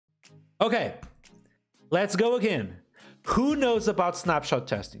Okay, let's go again. Who knows about snapshot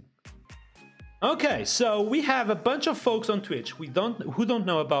testing? Okay, so we have a bunch of folks on Twitch who don't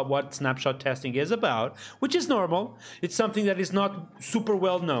know about what snapshot testing is about, which is normal. It's something that is not super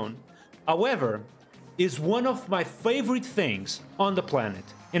well known. However, is one of my favorite things on the planet,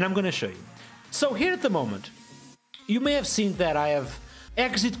 and I'm going to show you. So here at the moment, you may have seen that I have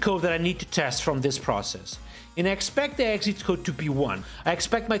exit code that I need to test from this process, and I expect the exit code to be 1. I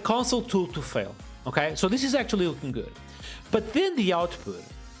expect my console tool to fail. Okay, so this is actually looking good. But then the output,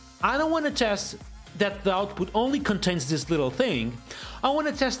 I don't want to test that the output only contains this little thing. I want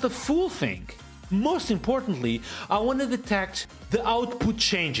to test the full thing. Most importantly, I want to detect the output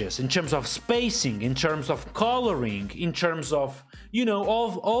changes in terms of spacing, in terms of coloring, in terms of, you know,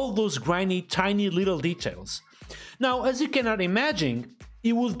 all those grimy, tiny little details. Now, as you cannot imagine,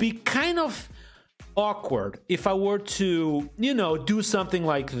 it would be kind of awkward if I were to, you know, do something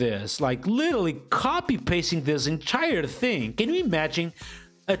like this, like literally copy pasting this entire thing. Can you imagine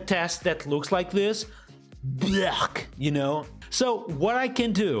a test that looks like this? Blech, you know? So what I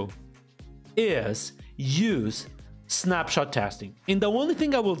can do is use snapshot testing. And the only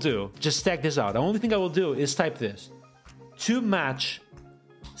thing I will do, just check this out, the only thing I will do is type this, to match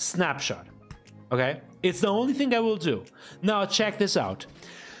snapshot. Okay? It's the only thing I will do. Now check this out.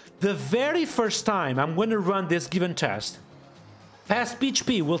 The very first time I'm going to run this given test,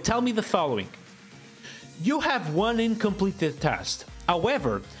 PastPHP will tell me the following. You have one incomplete test.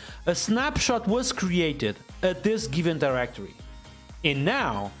 However, a snapshot was created at this given directory. And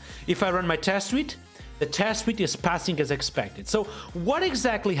now, if I run my test suite, the test suite is passing as expected. So what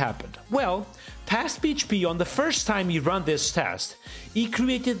exactly happened? Well, PastPHP, on the first time he ran this test, he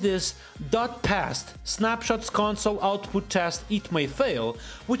created this .past snapshots console output test it may fail,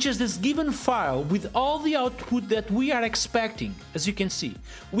 which is this given file with all the output that we are expecting. As you can see,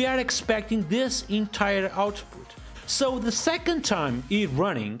 we are expecting this entire output. So the second time it's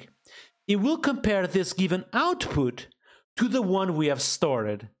running, it will compare this given output to the one we have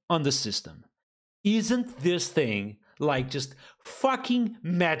stored on the system. Isn't this thing like just fucking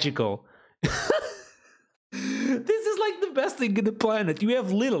magical? This is like the best thing in the planet. You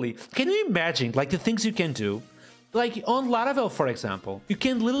have literally, can you imagine like the things you can do? Like on Laravel, for example, you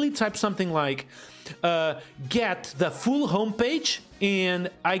can literally type something like get the full homepage and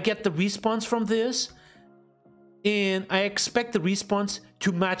I get the response from this and I expect the response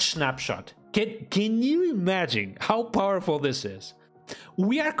to match snapshot. Can you imagine how powerful this is?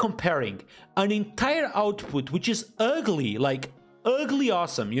 We are comparing an entire output which is ugly, like ugly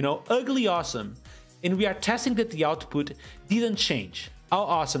awesome, you know, ugly awesome, and we are testing that the output didn't change. How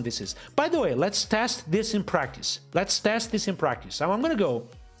awesome this is. By the way, let's test this in practice. Let's test this in practice. So I'm gonna go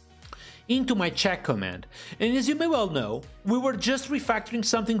into my check command, and as you may well know, we were just refactoring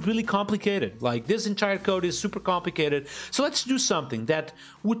something really complicated. Like this entire code is super complicated, so let's do something that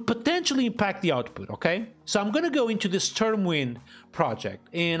would potentially impact the output. Okay, so I'm gonna go into this Termwind project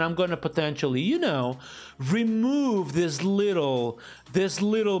and I'm gonna potentially, you know, remove this little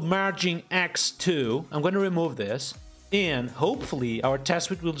margin x2. I'm gonna remove this and hopefully our test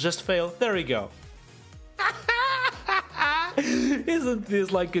suite will just fail. There we go. Isn't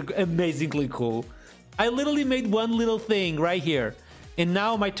this like amazingly cool? I literally made one little thing right here and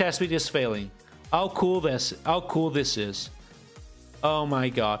now my test suite is failing. How cool this is. Oh my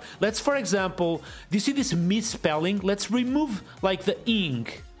god. Let's, for example, do you see this misspelling? Let's remove like the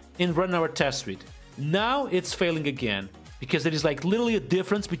ink and run our test suite. Now it's failing again because there is like literally a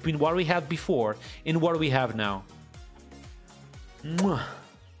difference between what we had before and what we have now. Mwah.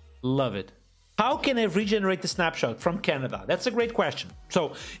 Love it. How can I regenerate the snapshot from Canada? That's a great question.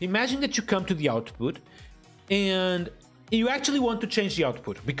 So imagine that you come to the output and you actually want to change the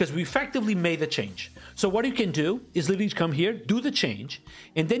output because we effectively made the change. So what you can do is literally come here, do the change,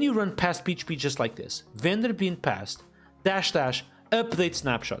 and then you run PastPHP just like this. Vendor bin past -- update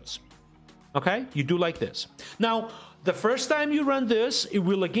snapshots. Okay, you do like this. Now, the first time you run this, it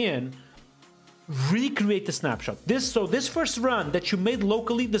will again recreate the snapshot. So this first run that you made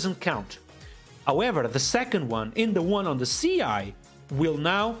locally doesn't count. However, the second one and the one on the CI will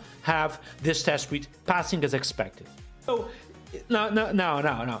now have this test suite passing as expected. So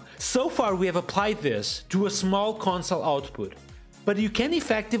now. So far we have applied this to a small console output, but you can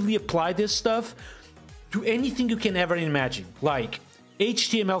effectively apply this stuff to anything you can ever imagine, like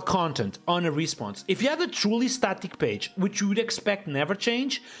HTML content on a response. If you have a truly static page, which you would expect never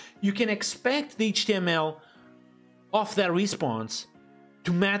change, you can expect the HTML of that response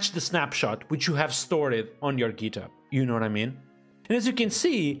to match the snapshot which you have stored it on your GitHub. You know what I mean? And as you can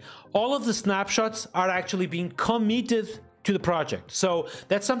see, all of the snapshots are actually being committed to the project. So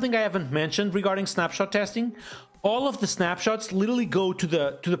that's something I haven't mentioned regarding snapshot testing. All of the snapshots literally go to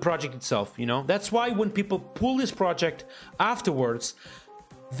the project itself, you know? That's why when people pull this project afterwards,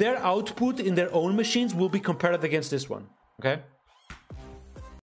 their output in their own machines will be compared against this one, okay?